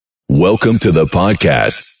Welcome to the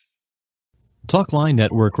podcast. Talkline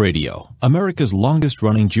Network Radio, America's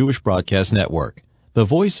longest-running Jewish broadcast network, the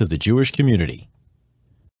voice of the Jewish community.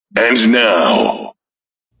 And now,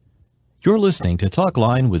 you're listening to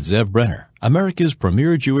Talkline with Zev Brenner, America's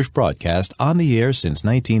premier Jewish broadcast on the air since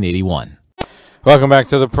 1981. Welcome back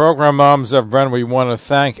to the program. I'm Zev Brenner. We want to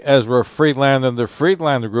thank Ezra Friedland and the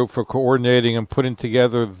Friedlander Group for coordinating and putting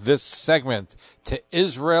together this segment. To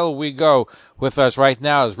Israel we go. With us right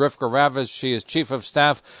now is Rivka Ravitz. She is Chief of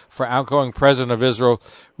Staff for outgoing President of Israel,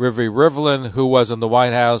 Rivlin, who was in the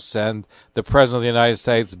White House, and the President of the United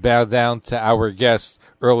States bowed down to our guest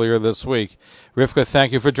earlier this week. Rivka,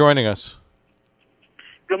 thank you for joining us.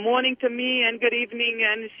 Good morning to me, and good evening,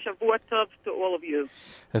 and Shavua Tov to all of you.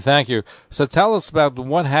 Thank you. So tell us about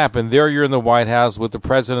what happened. There you're in the White House with the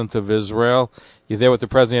President of Israel. You're there with the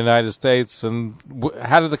President of the United States. And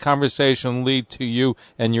how did the conversation lead to you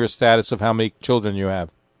and your status of how many children you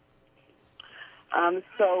have?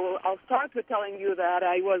 So I'll start with telling you that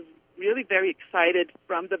I was really very excited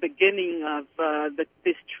from the beginning of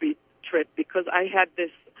this trip because I had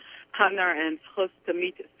this honor and chus to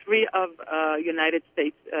meet three of United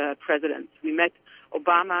States presidents. We met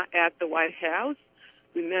Obama at the White House.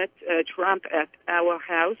 We met Trump at our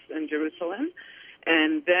house in Jerusalem.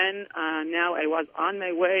 And then now I was on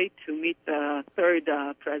my way to meet the third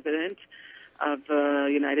president of the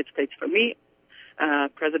United States for me,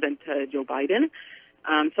 President Joe Biden.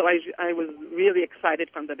 So I was really excited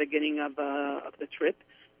from the beginning of the trip.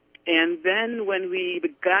 And then when we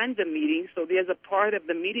began the meeting, so there's a part of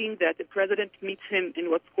the meeting that the president meets him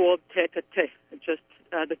in what's called tete-a-tete, just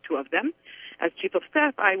the two of them. As Chief of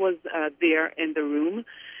Staff, I was there in the room,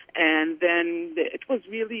 and then it was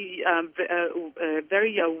really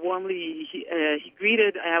very warmly. He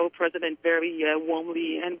greeted our president very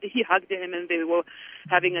warmly, and he hugged him, and they were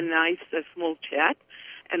having a nice small chat.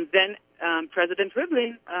 And then President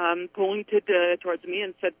Rivlin pointed towards me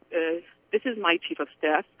and said, this is my Chief of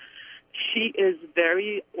Staff. She is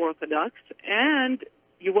very Orthodox, and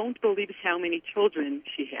you won't believe how many children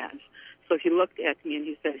she has. So he looked at me and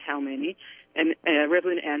he said, how many? And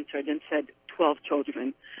Rivlin answered and said, 12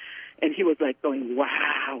 children. And he was like going,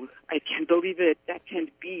 wow, I can't believe it. That can't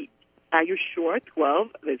be. Are you sure? 12?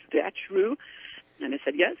 Is that true? And I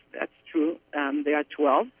said, yes, that's true. There are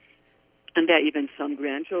 12. And there are even some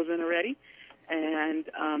grandchildren already. And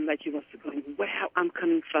like he was going, wow, I'm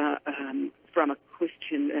coming from a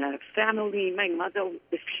Christian family. My mother,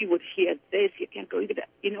 if she would hear this, you can't believe it.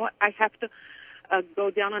 You know what? I have to go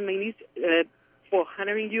down on my knees for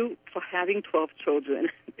honoring you for having 12 children.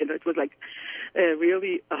 And it was like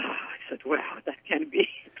really, I said, wow, that can't be.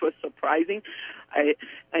 It was surprising. I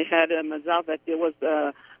had a mazal that there was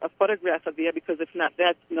a photograph of there, because if not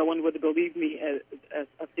that, no one would believe me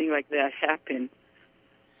a thing like that happened.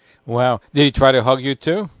 Wow. Did he try to hug you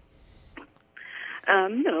too?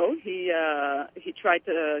 No, he tried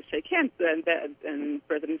to shake hands, and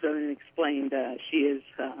President Zelensky explained she is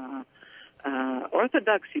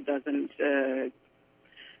Orthodox. She doesn't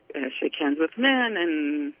shake hands with men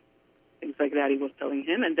and things like that. He was telling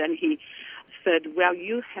him, and then he said, "Well,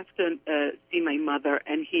 you have to see my mother,"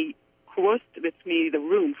 and he crossed with me the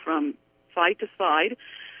room from side to side.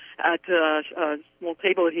 At a small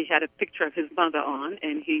table, he had a picture of his mother on,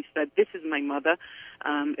 and he said, this is my mother.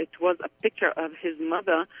 It was a picture of his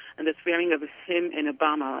mother and the swearing of him and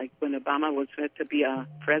Obama, like when Obama was to be a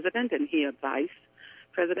president and he a vice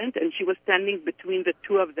president, and she was standing between the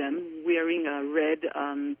two of them wearing a red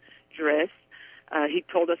dress. He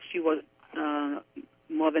told us she was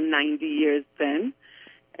more than 90 years then,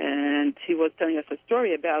 and he was telling us a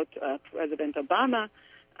story about President Obama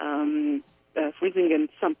freezing at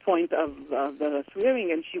some point of the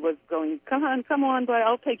swearing, and she was going, come on, boy,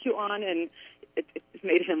 I'll take you on, and it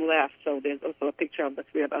made him laugh. So there's also a picture of the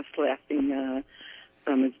three of us laughing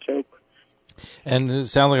from his joke. And it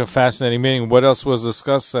sounded like a fascinating meeting. What else was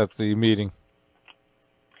discussed at the meeting?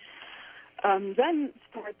 Then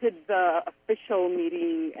started the official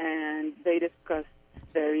meeting, and they discussed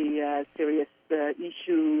very serious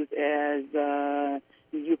issues as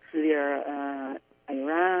nuclear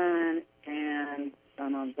Iran and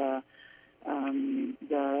some of the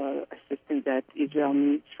assistance that Israel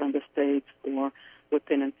needs from the States for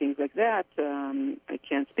weapons and things like that. I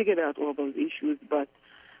can't speak about all those issues, but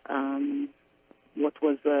what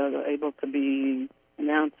was able to be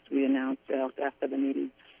announced, we announced after the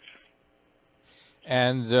meeting.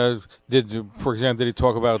 And for example, did he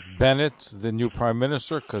talk about Bennett, the new prime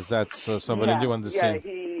minister? Because that's somebody new on the scene.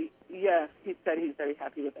 He said he's very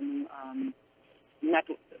happy with him. Not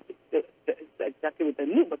exactly with the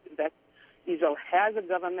new, but that Israel has a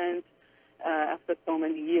government after so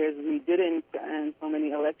many years, we didn't, and so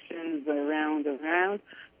many elections around.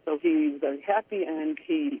 So he was very happy, and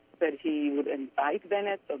he said he would invite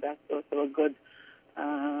Bennett. So that's also a good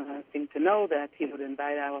thing to know, that he would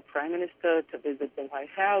invite our prime minister to visit the White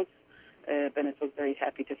House. Bennett was very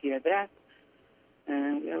happy to hear that,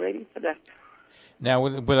 and we are waiting for that. Now,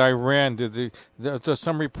 with Iran, there's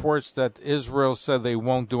some reports that Israel said they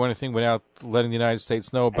won't do anything without letting the United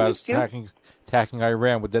States know about attacking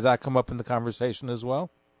Iran. Did that come up in the conversation as well?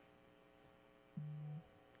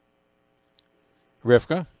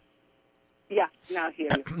 Rivka? Yeah, now I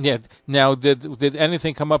hear you. Yeah. Now, did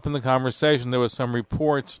anything come up in the conversation? There was some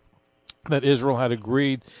reports that Israel had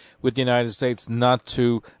agreed with the United States not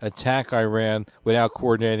to attack Iran without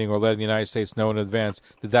coordinating or letting the United States know in advance.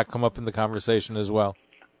 Did that come up in the conversation as well?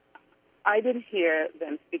 I didn't hear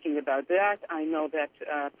them speaking about that. I know that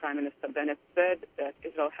Prime Minister Bennett said that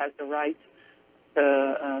Israel has the right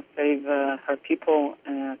to save her people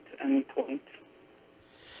at any point.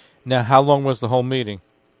 Now, how long was the whole meeting?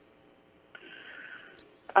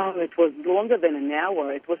 It was longer than an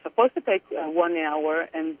hour. It was supposed to take 1 hour,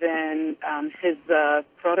 and then his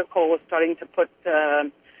protocol was starting to put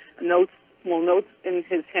small notes in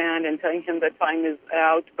his hand and telling him that time is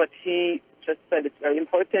out, but he just said it's very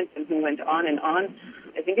important, and he went on and on.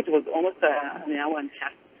 I think it was almost an hour and a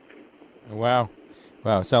half. Wow.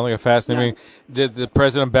 It sounds like a fascinating. Yeah. Did the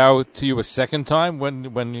president bow to you a second time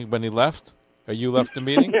when he left? Or you left the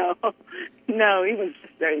meeting? No, he was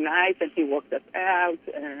just very nice, and he walked us out,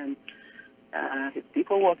 and his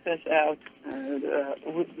people walked us out.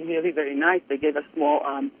 It was really very nice. They gave us small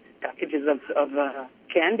packages of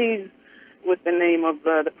candies with the name of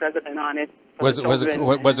the president on it. Was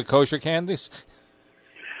it kosher candies?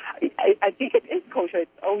 I think it is kosher.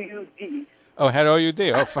 It's OUD. Oh, it had OUD.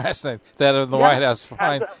 Oh, fascinating. That in the White House.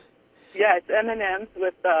 Fine. It's M&Ms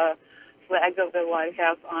with flag of the White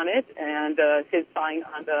House on it, and his sign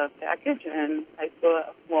on the package, and I saw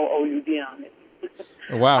a small OUD on it.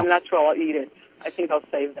 Wow. I'm not sure I'll eat it. I think I'll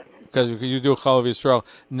save them. Because you do a Chalav Yisrael.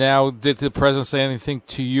 Now, did the president say anything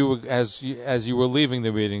to you as you were leaving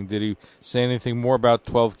the meeting? Did he say anything more about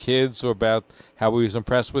 12 kids or about how he was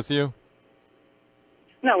impressed with you?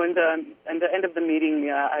 No, in the end of the meeting,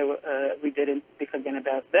 we didn't speak again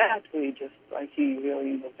about that. We just, he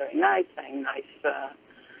really was very nice, saying nice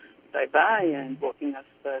bye-bye and walking us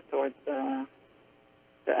towards the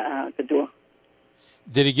door.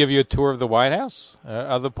 Did he give you a tour of the White House?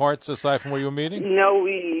 Other parts aside from where you were meeting? No,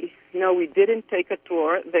 we didn't take a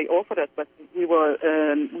tour. They offered us, but we were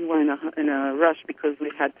in a rush because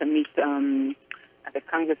we had to meet at the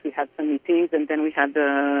Congress. We had some meetings, and then we had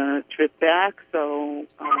the trip back. So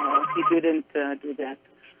he didn't do that.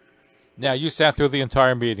 Now you sat through the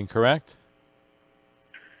entire meeting, correct?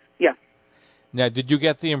 Yeah. Now, did you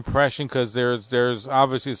get the impression, because there's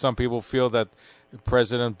obviously some people feel that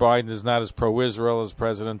President Biden is not as pro-Israel as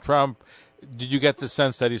President Trump. Did you get the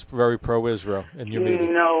sense that he's very pro-Israel in your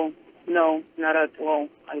meeting? No, not at all.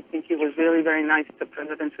 I think he was really very nice to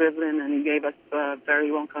President Rivlin, and he gave us a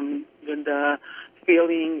very welcome, good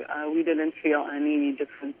feeling. We didn't feel any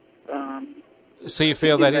difference. So you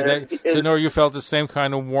feel you felt the same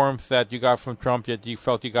kind of warmth that you got from Trump, yet you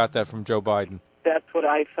felt you got that from Joe Biden? That's what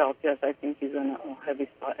I felt, yes. I think he's a heavy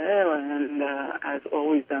Israel, and as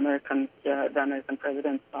always, the American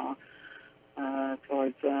president saw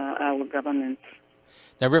towards our government.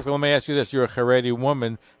 Now, Rivka, let me ask you this. You're a Haredi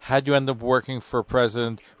woman. How'd you end up working for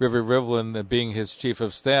President Rivlin and being his chief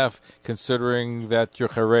of staff, considering that you're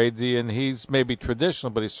Haredi and he's maybe traditional,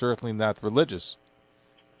 but he's certainly not religious?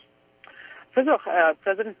 First of all,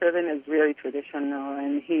 President Rivlin is really traditional,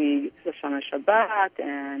 and he's a Shomer Shabbat,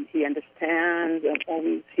 and he understands, and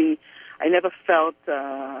always I never felt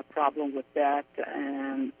a problem with that,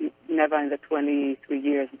 and never in the 23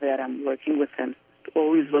 years that I'm working with him. It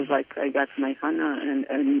always was like I got my Hana,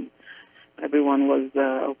 and everyone was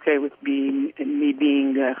okay with me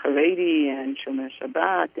being Haredi and Shomer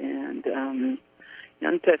Shabbat and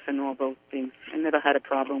Yantef and all those things. I never had a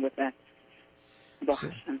problem with that.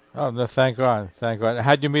 Oh, no, thank God.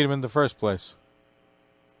 How'd you meet him in the first place?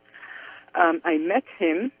 I met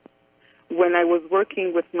him when I was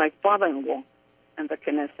working with my father-in-law in the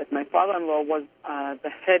Knesset. My father-in-law was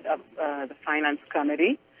the head of the finance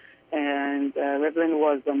committee, and Rivlin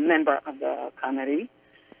was a member of the committee,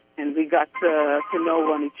 and we got to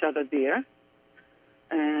know each other there,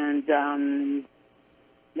 and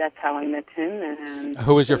that's how I met him. And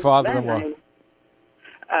who was your father-in-law?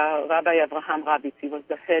 Rabbi Avraham Ravitz. He was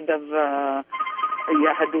the head of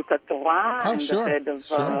Yahadut Torah. Oh, and sure. The head of,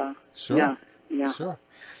 Sure.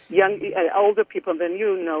 Young, older people than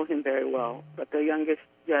you know him very well, but the young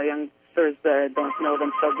Westerners don't know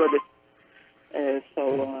them so good.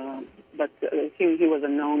 But he was a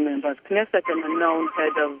known member of Knesset and a known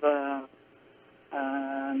head of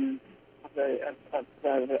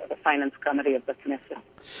the finance committee of the Knesset.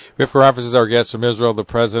 Rivka Ravitz is our guest from Israel. The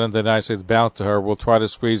President of the United States bowed to her. We'll try to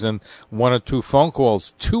squeeze in one or two phone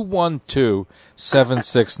calls.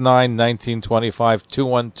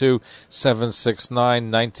 212-769-1925.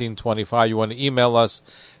 212-769-1925. You want to email us,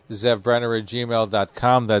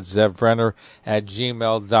 ZevBrenner@gmail.com. That's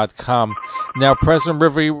ZevBrenner@gmail.com. Now, President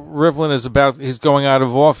Rivlin he's going out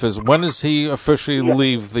of office. When does he officially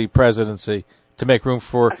leave the presidency to make room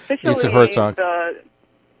for Yitzhak Herzog?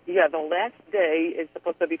 The last day is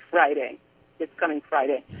supposed to be Friday. It's coming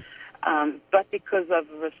Friday. But because of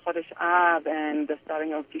Rosh Chodesh Av and the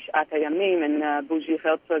starting of Tishat HaYamim, and Bougie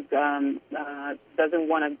Herzog doesn't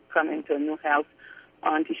want to come into a new house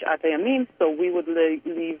on Tishat HaYamim, so we would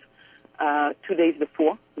leave 2 days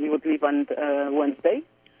before. We would leave on Wednesday,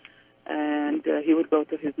 and he would go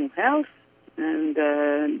to his new house, and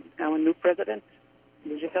our new president,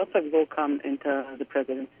 Bougie Herzog, will come into the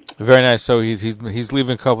presidency. Very nice. So he's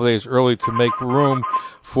leaving a couple of days early to make room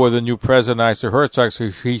for the new president, Yitzhak Herzog, so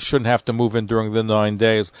he shouldn't have to move in during the 9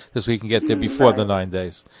 days. This way he can get there before the 9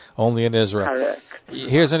 days. Only in Israel. Correct.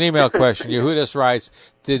 Here's an email question. Yehudis writes,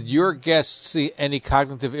 did your guests see any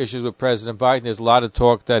cognitive issues with President Biden? There's a lot of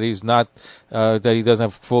talk that he's not, that he doesn't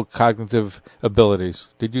have full cognitive abilities.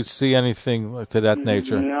 Did you see anything to that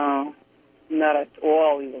nature? No, not at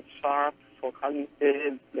all. He was sharp, full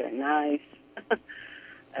cognitive, very nice,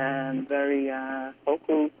 and very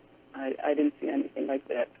focused. I didn't see anything like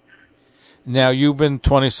that. Now, you've been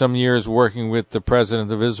 20-some years working with the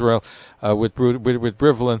president of Israel, with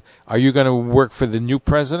Rivlin. Are you going to work for the new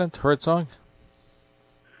president, Herzog?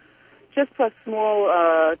 Just for a small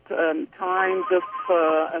time, just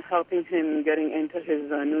helping him getting into his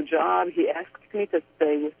new job. He asked me to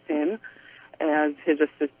stay with him as his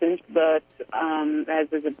assistant, but as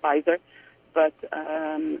his advisor. But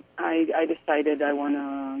I decided I want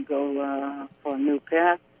to go for a new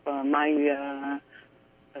path, for my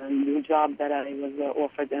new job that I was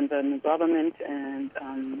offered in the government, and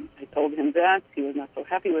I told him that. He was not so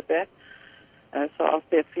happy with that. So I'll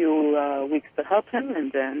stay a few weeks to help him, and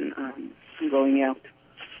then I'm going out.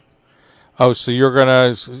 Oh, so you're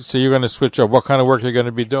gonna switch up. What kind of work are you going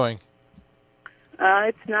to be doing?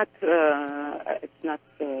 It's not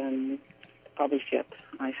published yet.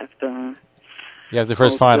 I have to. You have to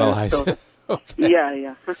first finalize it. Okay.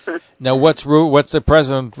 Yeah. Now, what's the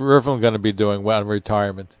President Rivlin going to be doing while in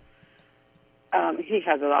retirement? He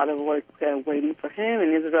has a lot of work waiting for him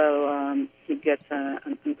in Israel. He gets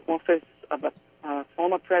an office of a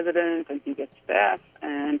former president, and he gets staff,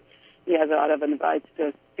 and he has a lot of invites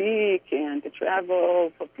to speak and to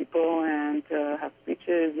travel for people and to have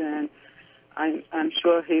speeches, and I'm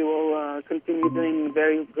sure he will continue doing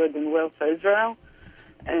very good and well for Israel,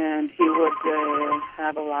 and he would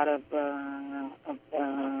have a lot of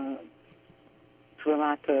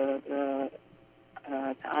Tefillah to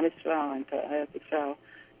Am Yisrael and to Eretz Yisrael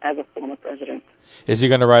as a former president. Is he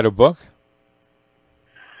going to write a book?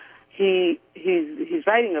 He's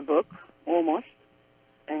writing a book, almost,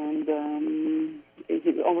 and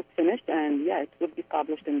he's almost finished, and it will be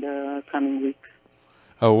published in the coming weeks.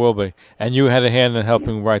 Oh, it will be. And you had a hand in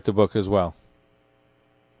helping write the book as well?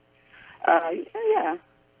 Yeah.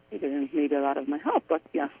 He didn't need a lot of my help, but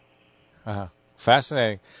yeah.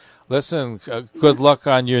 Fascinating. Listen, good luck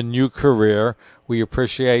on your new career. We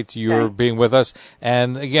appreciate your being with us.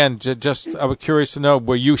 And again, just I was curious to know,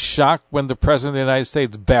 were you shocked when the President of the United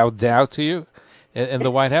States bowed down to you in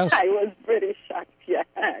the White House? I was pretty shocked, yeah.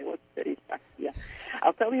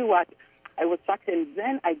 I'll tell you what, I was shocked, and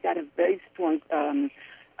then I got a very strong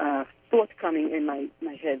thought coming in my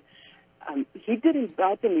head. He didn't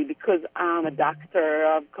bow to me because I'm a doctor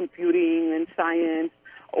of computing and science,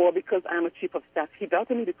 or because I'm a chief of staff. He bowed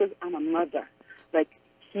to me because I'm a mother. Like,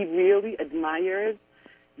 he really admires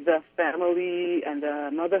the family and the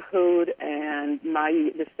motherhood and my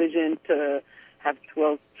decision to have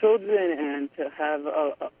 12 children and to have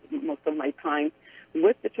most of my time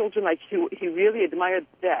with the children. Like, he really admired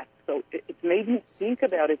that. So it made me think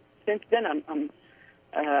about it. Since then,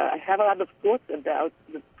 I have a lot of thoughts about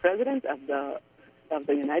the president of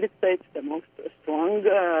the United States, the most strong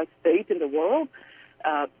state in the world.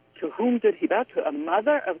 To whom did he bow? To a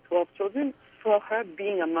mother of 12 children, for her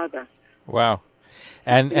being a mother. Wow.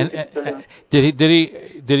 And did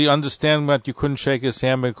he understand that you couldn't shake his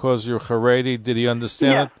hand because you're Haredi? Did he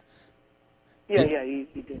understand it? Yeah,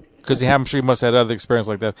 he did. Because I'm sure he must have had other experience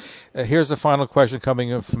like that. Here's the final question coming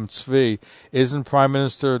in from Tzvi. Isn't Prime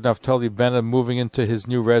Minister Naftali Bennett moving into his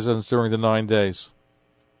new residence during the 9 days?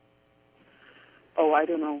 Oh, I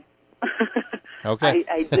don't know. Okay.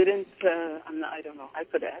 I didn't. I don't know. I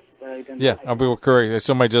could ask, but I didn't. Yeah, I'll be correct.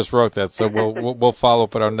 Somebody just wrote that, so we'll follow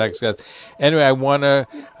up with our next guest. Anyway, I want to.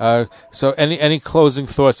 So, any closing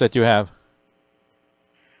thoughts that you have?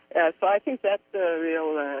 So I think that's the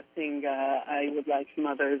real thing I would like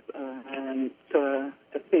mothers to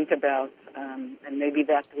think about, and maybe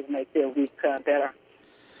that would make their week better.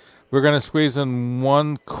 We're going to squeeze in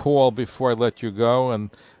one call before I let you go, and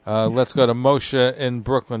let's go to Moshe in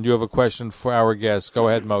Brooklyn. You have a question for our guest. Go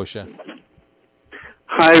ahead, Moshe.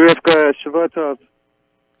 Hi, Rivka. Shavua Tov.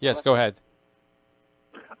 Yes, go ahead.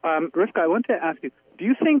 Rivka, I want to ask you, do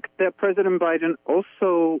you think that President Biden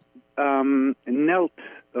also knelt,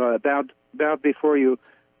 bowed before you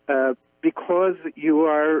because you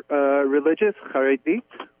are religious, Haredi,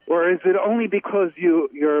 or is it only because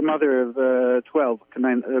you're a mother of 12?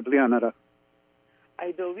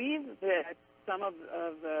 I believe that some of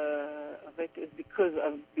it is because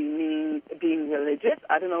of being religious.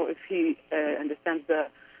 I don't know if he understands the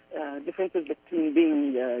differences between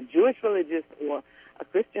being Jewish religious or a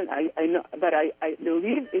Christian. I know, but I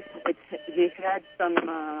believe he had some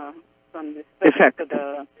respect to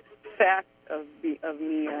the fact of me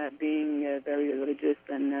being very religious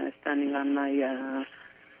and standing on my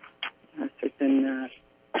certain.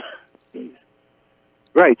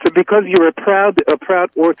 Right. So because you're a proud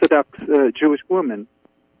Orthodox Jewish woman,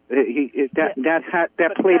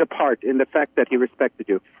 that played a part in the fact that he respected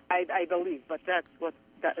you. I believe, but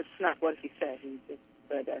it's not what he said. He just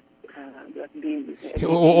said that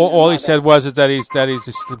all he said was that he's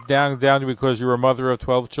down because you're a mother of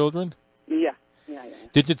 12 children. Yeah.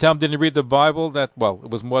 Did you tell him? Didn't you read the Bible that it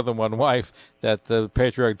was more than one wife? That the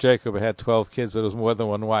patriarch Jacob had 12 kids, but it was more than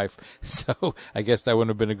one wife. So I guess that wouldn't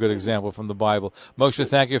have been a good example from the Bible. Moshe,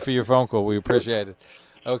 thank you for your phone call. We appreciate it.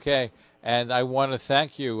 Okay, and I want to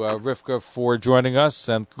thank you, Rivka, for joining us,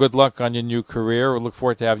 and good luck on your new career. We look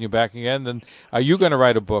forward to having you back again. And are you going to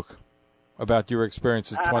write a book about your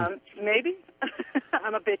experiences? Maybe.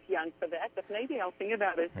 I'm a bit young for that, but maybe I'll think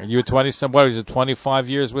about it. Are you 25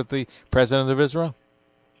 years with the President of Israel?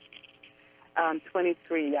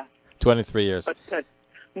 23, yeah. 23 years. But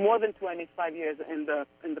more than 25 years in the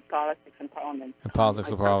politics and parliament. In politics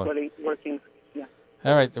and parliament. Really working, yeah.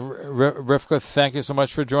 All right, Rivka, thank you so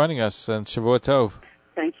much for joining us, and Shavua Tov.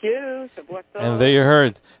 Thank you. Shavua Tov. And there you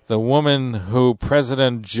heard the woman who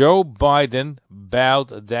President Joe Biden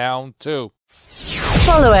bowed down to.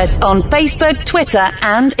 Follow us on Facebook, Twitter,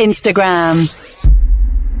 and Instagram.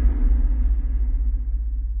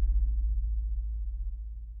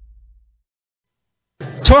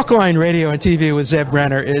 Talkline radio and TV with Zev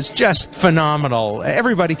Brenner is just phenomenal.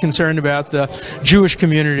 Everybody concerned about the Jewish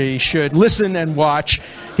community should listen and watch.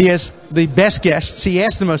 He has the best guests. He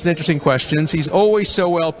asks the most interesting questions. He's always so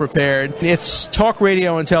well prepared. It's talk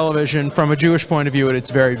radio and television from a Jewish point of view at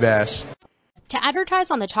its very best. To advertise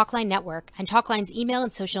on the Talkline network and Talkline's email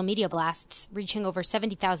and social media blasts reaching over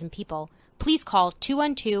 70,000 people, please call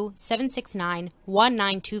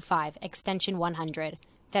 212-769-1925, extension 100.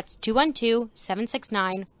 That's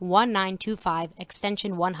 212-769-1925,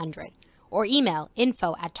 extension 100. Or email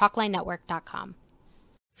info@talklinenetwork.com.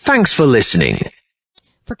 Thanks for listening.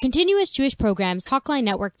 For continuous Jewish programs,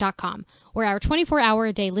 talklinenetwork.com, or our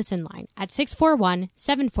 24-hour-a-day listen line at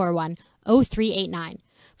 641-741-0389.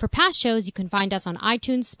 For past shows, you can find us on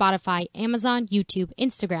iTunes, Spotify, Amazon, YouTube,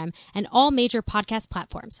 Instagram, and all major podcast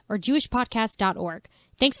platforms, or jewishpodcast.org.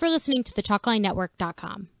 Thanks for listening to the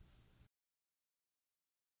talklinenetwork.com.